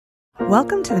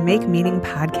Welcome to the Make Meaning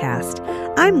podcast.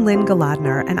 I'm Lynn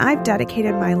Galadner, and I've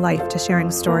dedicated my life to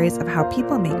sharing stories of how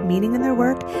people make meaning in their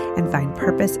work and find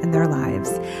purpose in their lives.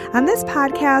 On this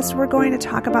podcast, we're going to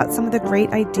talk about some of the great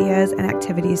ideas and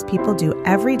activities people do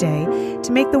every day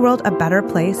to make the world a better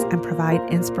place and provide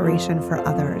inspiration for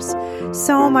others.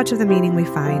 So much of the meaning we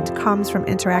find comes from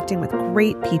interacting with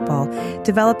great people,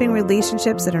 developing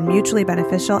relationships that are mutually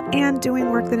beneficial, and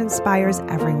doing work that inspires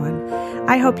everyone.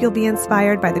 I hope you'll be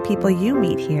inspired by the people you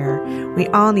meet here. We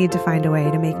all need to find a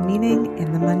way to make meaning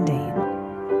in the mundane.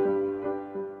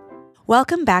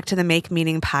 Welcome back to the Make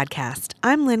Meaning podcast.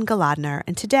 I'm Lynn Galadner,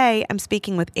 and today I'm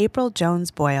speaking with April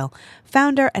Jones Boyle,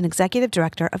 founder and executive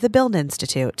director of the Build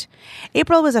Institute.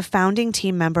 April was a founding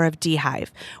team member of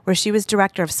D-Hive, where she was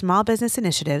director of small business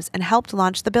initiatives and helped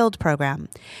launch the Build program.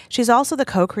 She's also the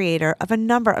co-creator of a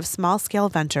number of small-scale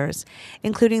ventures,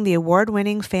 including the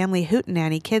award-winning Family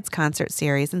Hootenanny Kids Concert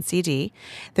Series and CD,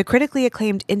 the critically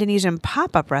acclaimed Indonesian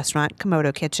pop-up restaurant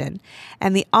Komodo Kitchen,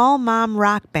 and the all-mom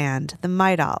rock band, the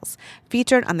Maidals,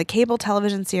 featured on the cable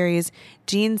television series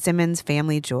Gene Simmons'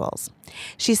 Family Jewels.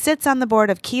 She sits on the board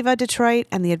of Kiva Detroit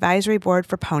and the advisory board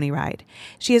for Pony Ride.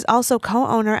 She is also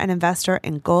co-owner and investor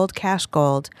in Gold Cash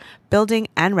Gold, building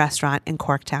and restaurant in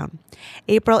Corktown.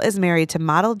 April is married to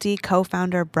Model D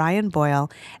co-founder Brian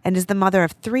Boyle and is the mother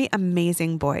of 3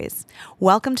 amazing boys.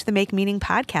 Welcome to the Make Meaning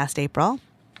podcast, April.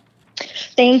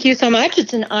 Thank you so much.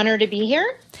 It's an honor to be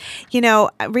here. You know,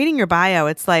 reading your bio,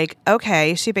 it's like,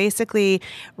 okay, she basically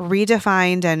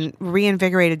redefined and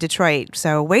reinvigorated Detroit.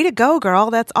 So way to go,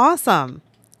 girl. That's awesome.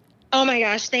 Oh my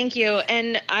gosh, thank you.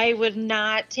 And I would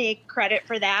not take credit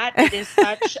for that. It is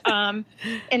such an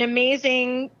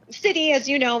amazing city, as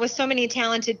you know, with so many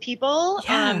talented people.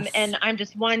 Yes. And I'm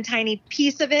just one tiny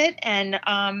piece of it. And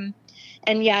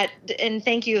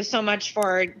thank you so much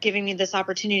for giving me this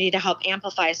opportunity to help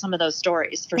amplify some of those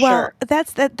stories for sure.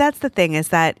 That's the thing is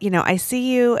that, you know, I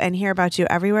see you and hear about you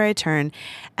everywhere I turn.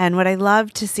 And what I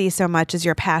love to see so much is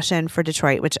your passion for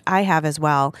Detroit, which I have as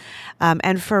well.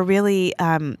 And for really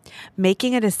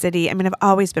making it a city. I mean, I've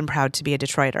always been proud to be a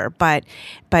Detroiter, but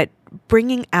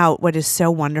bringing out what is so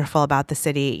wonderful about the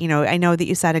city. You know, I know that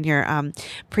you said in your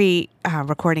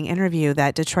pre-recording interview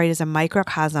that Detroit is a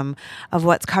microcosm of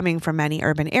what's coming from many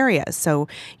urban areas. So,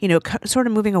 you know, sort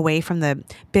of moving away from the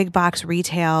big box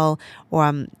retail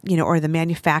or the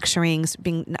manufacturing,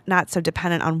 being not so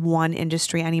dependent on one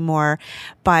industry anymore,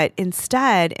 but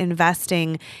instead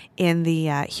investing in the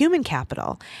human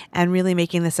capital and really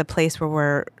making this a place where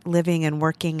we're living and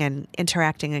working and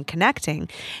interacting and connecting.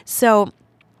 So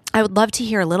I would love to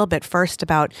hear a little bit first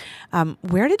about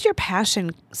where did your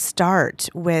passion start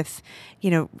with,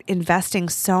 you know, investing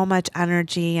so much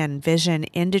energy and vision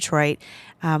in Detroit?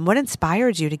 What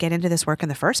inspired you to get into this work in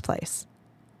the first place?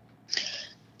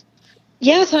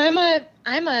 Yeah, so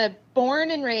I'm a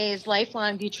born and raised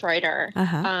lifelong Detroiter.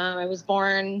 Uh-huh. I was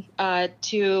born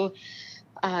to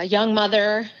a young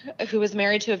mother who was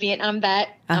married to a Vietnam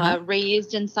vet,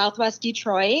 raised in Southwest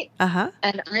Detroit. Uh-huh.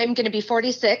 And I'm going to be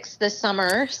 46 this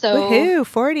summer. So woohoo,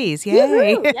 40s.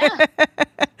 Yay. Woohoo, yeah.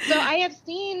 So I have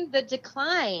seen the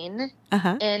decline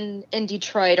in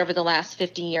Detroit over the last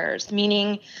 50 years,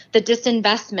 meaning the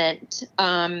disinvestment,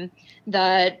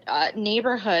 the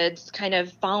neighborhoods kind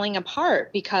of falling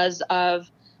apart because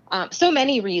of so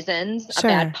many reasons,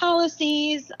 Sure. Bad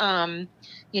policies,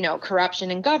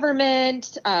 corruption in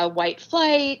government, white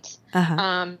flight.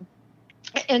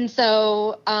 And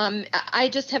so I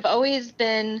just have always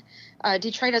been,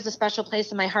 Detroit has a special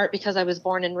place in my heart because I was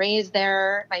born and raised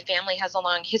there. My family has a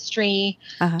long history.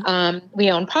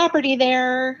 We own property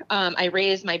there. I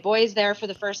raised my boys there for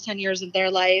the first 10 years of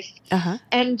their life.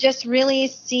 And just really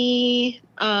see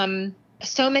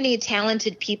so many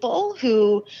talented people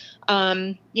who,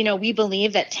 we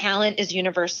believe that talent is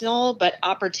universal, but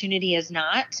opportunity is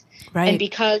not. Right. And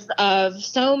because of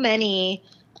so many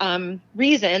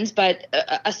reasons, but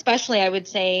especially I would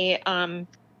say,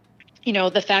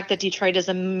 the fact that Detroit is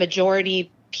a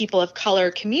majority people of color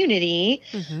community,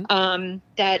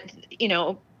 that,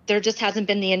 there just hasn't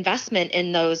been the investment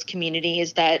in those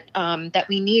communities that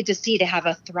we need to see to have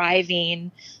a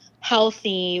thriving,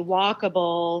 healthy,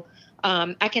 walkable,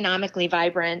 economically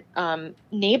vibrant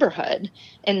neighborhood.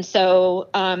 And so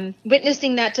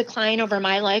witnessing that decline over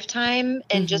my lifetime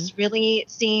and just really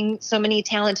seeing so many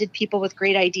talented people with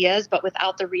great ideas, but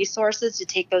without the resources to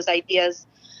take those ideas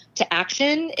to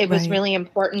action, it was really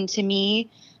important to me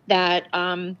that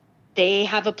they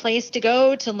have a place to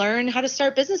go to learn how to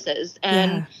start businesses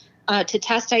and to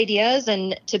test ideas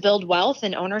and to build wealth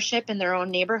and ownership in their own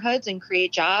neighborhoods and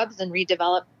create jobs and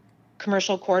redevelop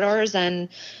commercial corridors and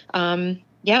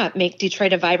make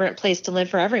Detroit a vibrant place to live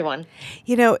for everyone.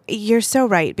 You're so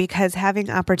right, because having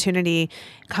opportunity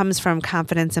comes from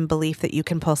confidence and belief that you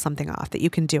can pull something off, that you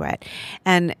can do it.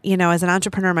 And, as an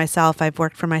entrepreneur myself, I've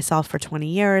worked for myself for 20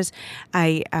 years.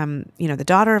 I am, the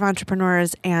daughter of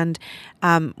entrepreneurs. And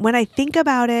when I think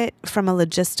about it from a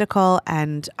logistical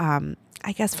and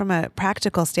I guess from a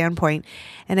practical standpoint,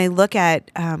 and I look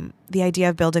at the idea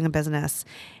of building a business,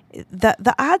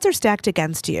 the odds are stacked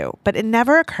against you, but it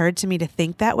never occurred to me to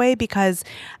think that way, because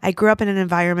I grew up in an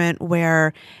environment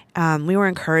where we were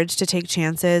encouraged to take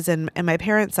chances, and my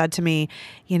parents said to me,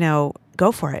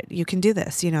 go for it. You can do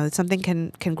this. Something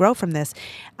can grow from this,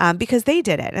 because they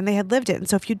did it and they had lived it. And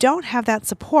so if you don't have that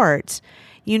support,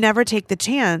 you never take the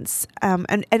chance.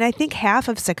 And I think half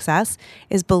of success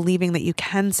is believing that you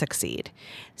can succeed.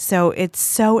 So it's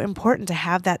so important to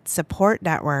have that support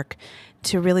network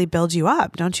to really build you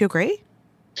up. Don't you agree?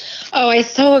 Oh, I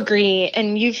so agree.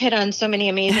 And you've hit on so many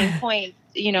amazing points,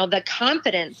 the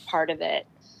confidence part of it.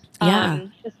 Yeah.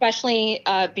 Especially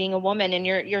being a woman, and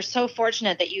you're so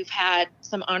fortunate that you've had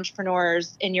some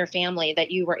entrepreneurs in your family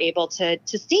that you were able to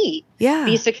see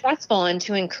be successful and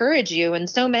to encourage you. And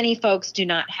so many folks do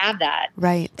not have that.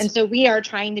 Right. And so we are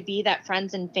trying to be that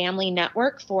friends and family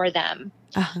network for them,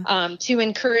 to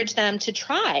encourage them to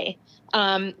try.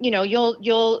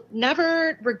 You'll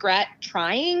never regret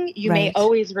trying. You may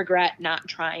always regret not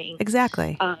trying.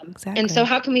 Exactly. And so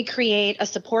how can we create a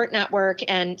support network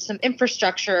and some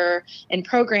infrastructure and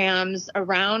programs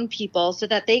around people so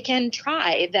that they can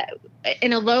try that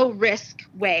in a low risk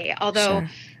way? Although,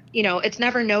 it's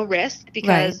never no risk,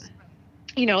 because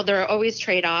there are always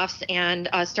trade-offs, and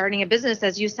starting a business,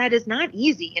 as you said, is not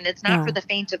easy, and it's not for the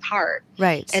faint of heart.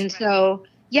 Right. And so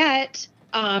yet,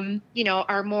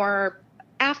 our more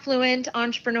affluent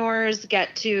entrepreneurs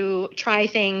get to try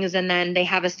things, and then they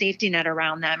have a safety net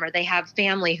around them, or they have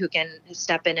family who can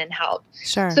step in and help.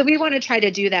 Sure. So we want to try to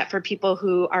do that for people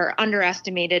who are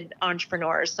underestimated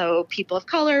entrepreneurs. So people of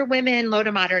color, women, low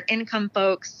to moderate income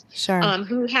folks,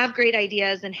 who have great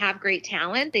ideas and have great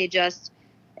talent. They just,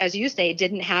 as you say,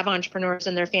 didn't have entrepreneurs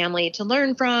in their family to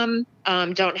learn from,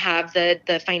 don't have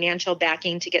the financial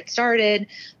backing to get started,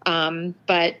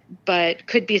 but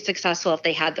could be successful if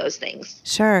they had those things.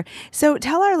 Sure. So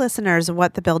tell our listeners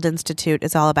what the Build Institute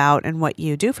is all about and what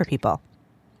you do for people.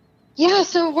 Yeah,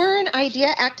 so we're an idea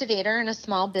activator and a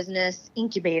small business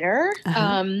incubator.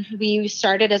 We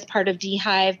started as part of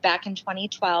DHive back in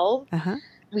 2012.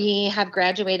 We have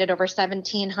graduated over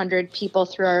 1,700 people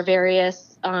through our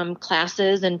various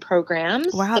classes and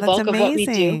programs. Wow, the that's bulk amazing. Of what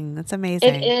we do. That's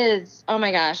amazing. It is. Oh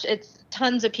my gosh, it's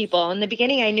tons of people. In the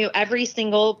beginning, I knew every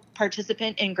single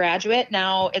participant and graduate.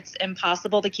 Now it's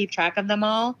impossible to keep track of them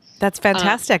all. That's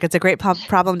fantastic. It's a great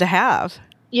problem to have.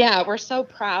 Yeah, we're so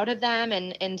proud of them,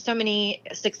 and so many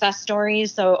success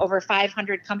stories. So over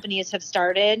 500 companies have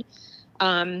started.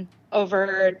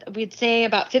 Over, we'd say,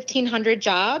 about 1,500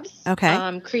 jobs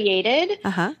created.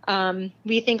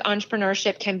 We think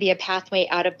entrepreneurship can be a pathway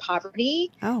out of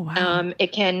poverty. Oh, wow.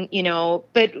 It can,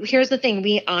 but here's the thing.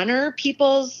 We honor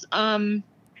people's,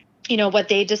 what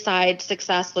they decide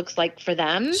success looks like for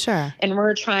them. Sure. And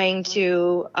we're trying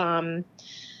to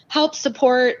help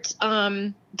support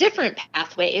different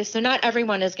pathways. So not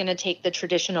everyone is going to take the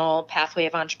traditional pathway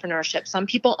of entrepreneurship. Some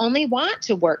people only want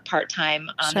to work part-time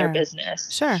on their business.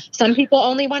 Sure. Some people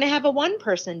only want to have a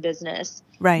one-person business.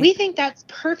 Right. We think that's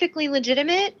perfectly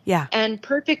legitimate and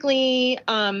perfectly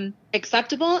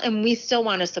acceptable, and we still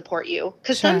want to support you,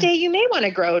 because someday you may want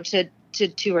to grow to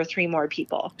 2 or 3 more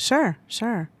people. Sure.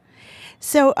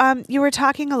 So you were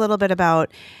talking a little bit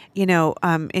about, in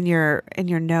your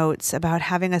notes about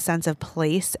having a sense of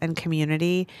place and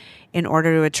community in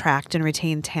order to attract and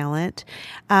retain talent.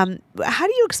 How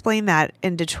do you explain that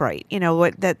in Detroit?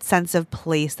 What that sense of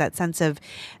place, that sense of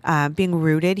being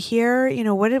rooted here.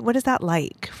 What is that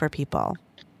like for people?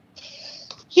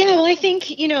 Yeah, well, I think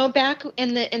back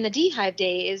in the DHive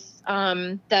days,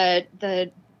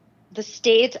 the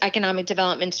state's economic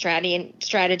development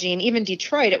strategy, and even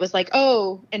Detroit, it was like,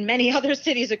 and many other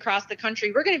cities across the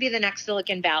country, we're going to be the next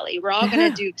Silicon Valley. We're all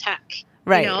going to do tech.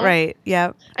 Right.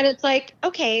 Yeah. And it's like,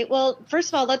 okay, well, first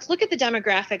of all, let's look at the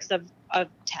demographics of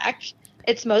tech.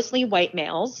 It's mostly white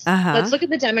males. Let's look at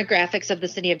the demographics of the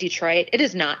city of Detroit. It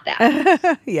is not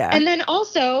that. Yeah. And then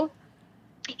also,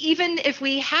 even if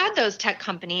we had those tech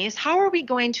companies, how are we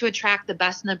going to attract the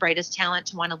best and the brightest talent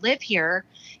to want to live here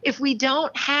if we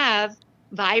don't have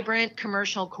vibrant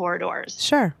commercial corridors?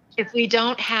 Sure. If we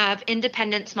don't have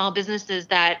independent small businesses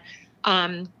that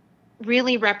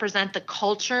really represent the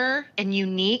culture and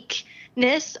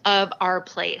uniqueness of our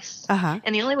place.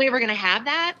 And the only way we're going to have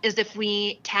that is if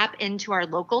we tap into our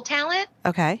local talent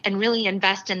and really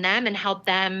invest in them and help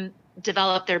them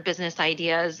develop their business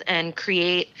ideas and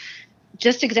create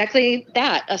just exactly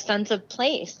that, a sense of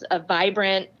place, a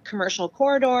vibrant commercial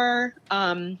corridor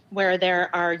where there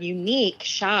are unique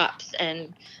shops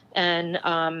and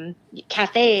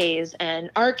cafes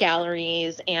and art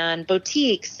galleries and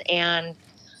boutiques and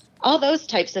all those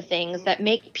types of things that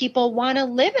make people want to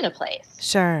live in a place.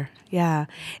 Sure. Yeah.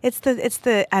 It's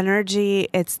the energy,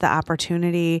 it's the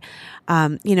opportunity.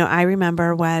 I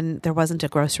remember when there wasn't a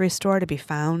grocery store to be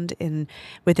found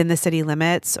within the city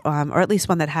limits, or at least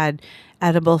one that had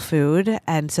edible food.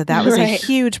 And so that was a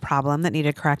huge problem that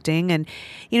needed correcting. And,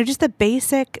 just the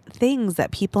basic things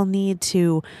that people need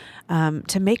to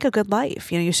make a good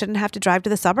life. You shouldn't have to drive to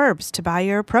the suburbs to buy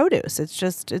your produce. It's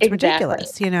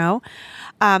ridiculous,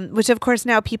 which of course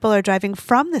now people are driving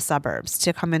from the suburbs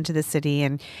to come into the city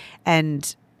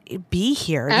and be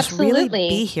here. Absolutely. Just really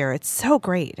be here. It's so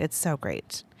great. It's so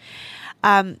great.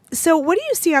 So what do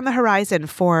you see on the horizon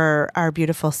for our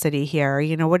beautiful city here?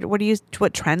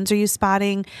 What trends are you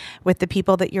spotting with the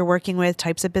people that you're working with,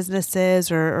 types of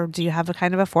businesses, or do you have a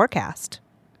kind of a forecast?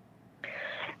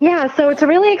 Yeah, so it's a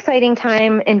really exciting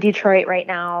time in Detroit right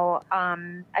now.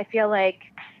 I feel like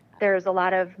there's a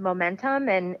lot of momentum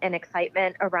and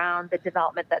excitement around the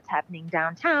development that's happening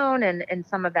downtown, and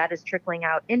some of that is trickling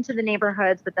out into the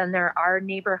neighborhoods, but then there are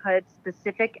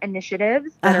neighborhood-specific initiatives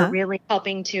that are really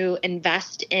helping to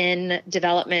invest in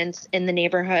developments in the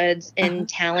neighborhoods, in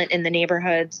talent in the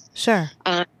neighborhoods. Sure.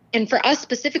 And for us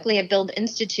specifically at Build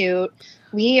Institute,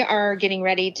 we are getting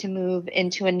ready to move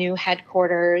into a new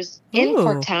headquarters in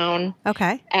Corktown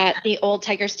at the old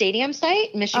Tiger Stadium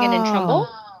site, Michigan and Trumbull.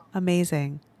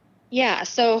 Amazing. Yeah,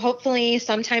 so hopefully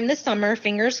sometime this summer,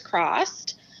 fingers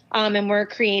crossed, and we're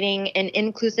creating an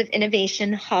inclusive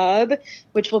innovation hub,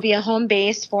 which will be a home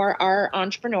base for our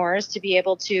entrepreneurs to be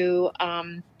able to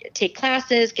take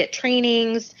classes, get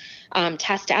trainings,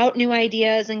 test out new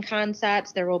ideas and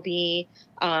concepts. There will be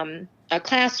a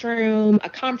classroom, a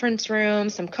conference room,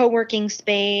 some co-working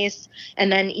space, and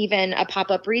then even a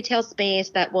pop-up retail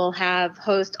space that will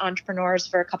host entrepreneurs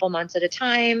for a couple months at a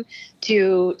time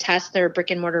to test their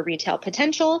brick and mortar retail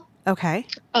potential. Okay.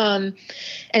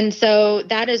 And so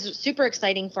that is super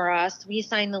exciting for us. We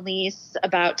signed the lease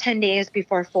about 10 days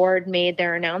before Ford made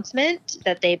their announcement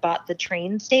that they bought the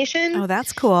train station. Oh,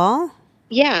 that's cool.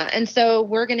 Yeah. And so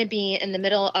we're going to be in the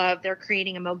middle they're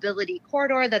creating a mobility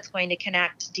corridor that's going to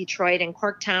connect Detroit and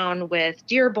Corktown with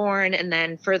Dearborn and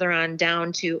then further on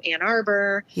down to Ann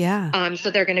Arbor. Yeah.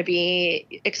 So they're going to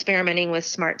be experimenting with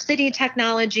smart city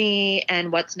technology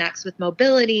and what's next with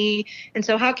mobility. And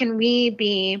so how can we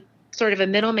be sort of a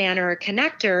middleman or a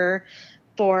connector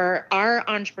for our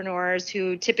entrepreneurs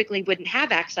who typically wouldn't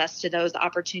have access to those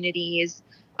opportunities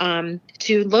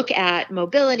to look at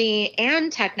mobility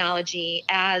and technology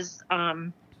as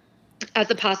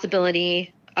a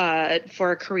possibility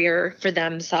for a career for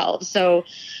themselves. So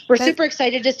we're super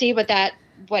excited to see what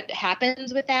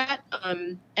happens with that.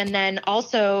 And then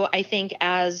also, I think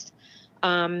as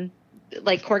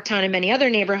like Corktown and many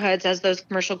other neighborhoods, as those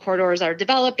commercial corridors are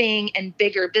developing and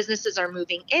bigger businesses are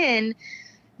moving in,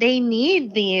 they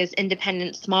need these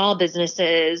independent small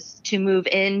businesses to move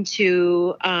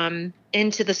into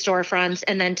the storefronts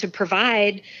and then to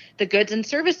provide the goods and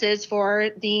services for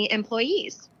the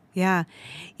employees. Yeah.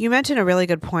 You mentioned a really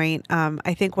good point.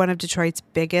 I think one of Detroit's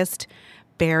biggest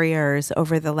barriers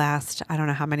over the last, I don't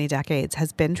know how many decades,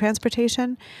 has been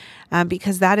transportation,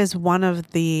 because that is one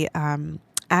of the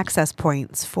access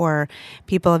points for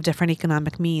people of different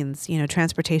economic means.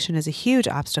 Transportation is a huge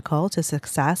obstacle to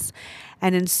success.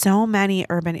 And in so many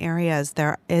urban areas,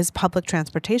 there is public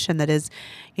transportation that is,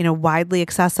 widely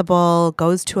accessible,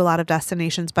 goes to a lot of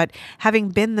destinations. But having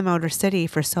been the Motor City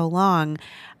for so long,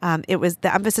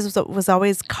 the emphasis was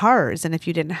always cars. And if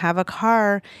you didn't have a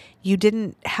car, you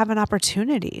didn't have an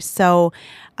opportunity. So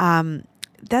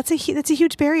that's a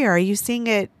huge barrier. Are you seeing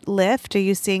it lift? Are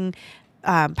you seeing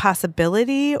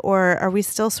possibility, or are we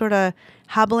still sort of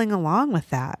hobbling along with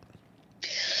that?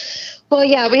 Well,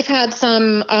 yeah, we've had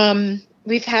some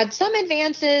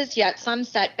advances, yet some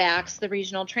setbacks. The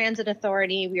Regional Transit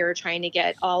Authority, we were trying to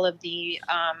get all of the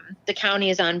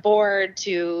counties on board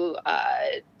to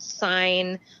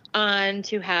sign on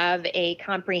to have a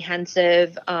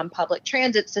comprehensive public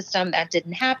transit system. That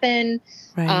didn't happen.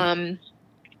 Right.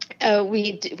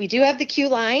 We do have the Q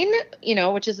line,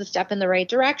 which is a step in the right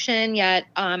direction. Yet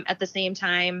at the same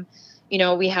time,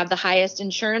 we have the highest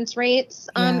insurance rates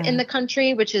in the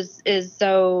country, which is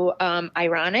so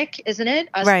ironic, isn't it?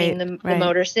 Us being the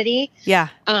motor city. Yeah.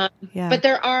 But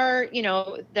there are,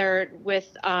 there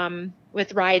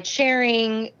with ride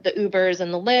sharing, the Ubers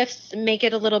and the Lyfts make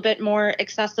it a little bit more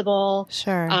accessible.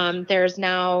 Sure. There's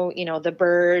now, the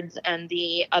Birds and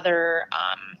the other,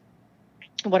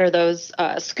 what are those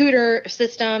scooter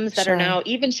systems that are now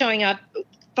even showing up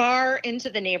far into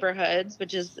the neighborhoods,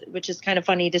 which is kind of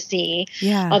funny to see.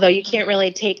 Yeah. Although you can't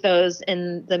really take those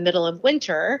in the middle of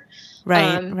winter.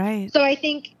 Right. So I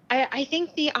think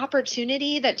the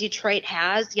opportunity that Detroit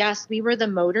has, yes, we were the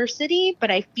motor city, but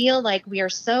I feel like we are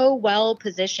so well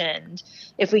positioned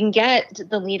if we can get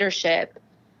the leadership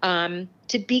to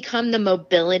become the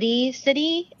mobility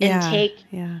city and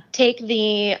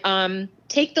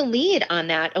take the lead on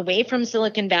that away from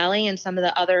Silicon Valley and some of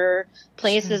the other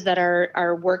places that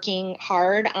are working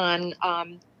hard on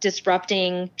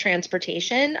disrupting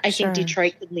transportation. I think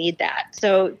Detroit could lead that.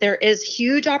 So there is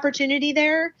huge opportunity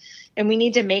there, and we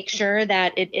need to make sure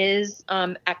that it is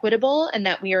equitable and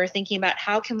that we are thinking about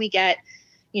how can we get,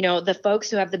 the folks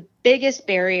who have the biggest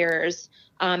barriers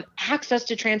access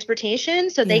to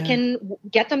transportation so they can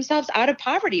get themselves out of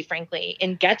poverty, frankly,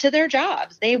 and get to their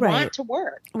jobs. They want to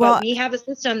work. Well, but we have a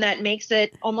system that makes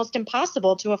it almost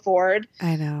impossible to afford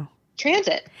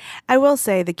transit. I will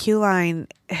say the Q line,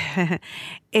 I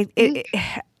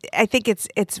think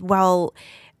it's well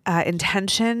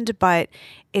intentioned, but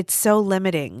it's so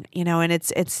limiting, and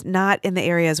it's not in the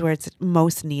areas where it's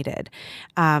most needed.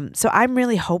 So I'm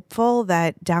really hopeful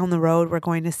that down the road we're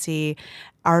going to see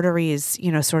arteries,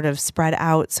 sort of spread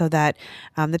out so that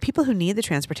the people who need the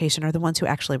transportation are the ones who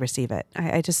actually receive it.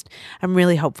 I'm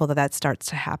really hopeful that starts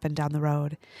to happen down the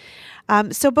road.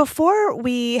 So before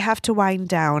we have to wind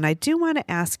down, I do want to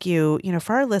ask you,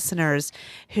 for our listeners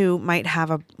who might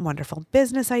have a wonderful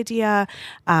business idea,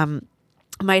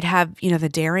 might have, the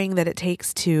daring that it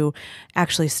takes to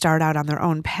actually start out on their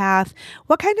own path.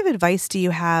 What kind of advice do you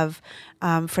have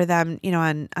for them,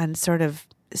 on sort of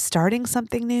starting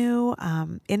something new,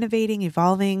 innovating,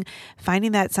 evolving,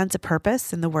 finding that sense of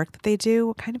purpose in the work that they do?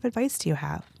 What kind of advice do you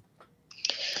have?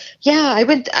 Yeah,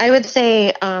 I would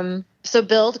say, so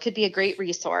Build could be a great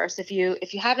resource. If you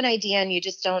have an idea and you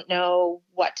just don't know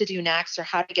what to do next or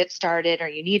how to get started, or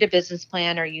you need a business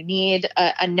plan, or you need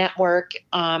a network,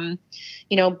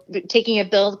 taking a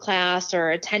Build class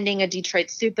or attending a Detroit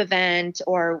Soup event,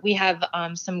 or we have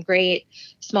some great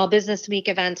Small Business Week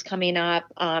events coming up.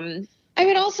 I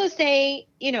would also say,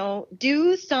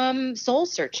 do some soul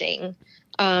searching,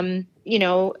 listen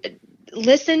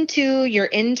to your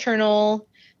internal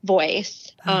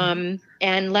voice,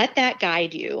 and let that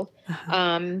guide you.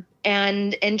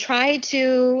 And try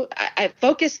to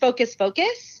focus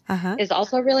is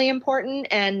also really important,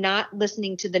 and not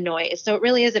listening to the noise. So it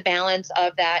really is a balance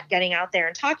of that, getting out there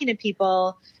and talking to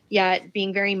people, yet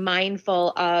being very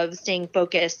mindful of staying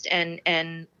focused and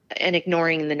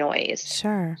ignoring the noise.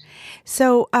 Sure.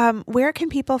 So where can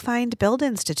people find Build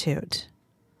Institute?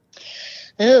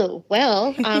 Oh,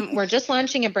 well, we're just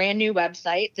launching a brand new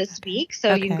website this week.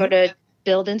 So you can go to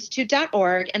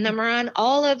buildinstitute.org, and then we're on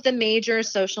all of the major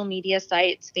social media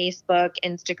sites: Facebook,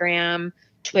 Instagram,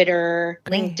 Twitter,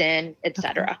 LinkedIn,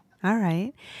 etc. All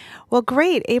right. Well,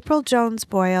 great. April Jones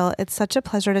Boyle, it's such a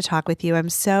pleasure to talk with you. I'm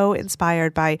so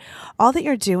inspired by all that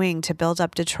you're doing to build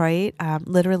up Detroit,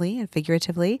 literally and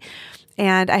figuratively.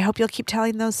 And I hope you'll keep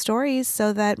telling those stories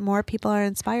so that more people are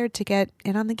inspired to get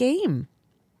in on the game.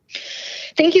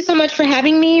 Thank you so much for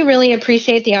having me. Really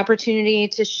appreciate the opportunity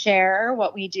to share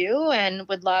what we do, and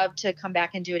would love to come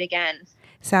back and do it again.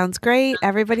 Sounds great.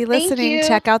 Everybody listening,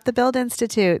 check out the Build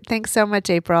Institute. Thanks so much,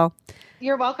 April.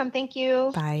 You're welcome. Thank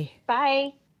you. Bye.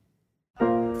 Bye.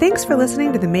 Thanks for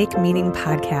listening to the Make Meaning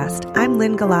podcast. I'm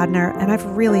Lynn Galadner, and I've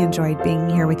really enjoyed being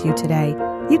here with you today.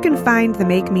 You can find the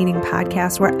Make Meaning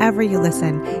podcast wherever you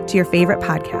listen to your favorite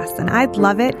podcasts, and I'd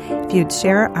love it if you'd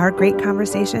share our great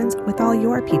conversations with all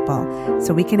your people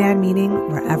so we can add meaning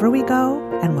wherever we go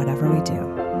and whatever we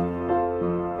do.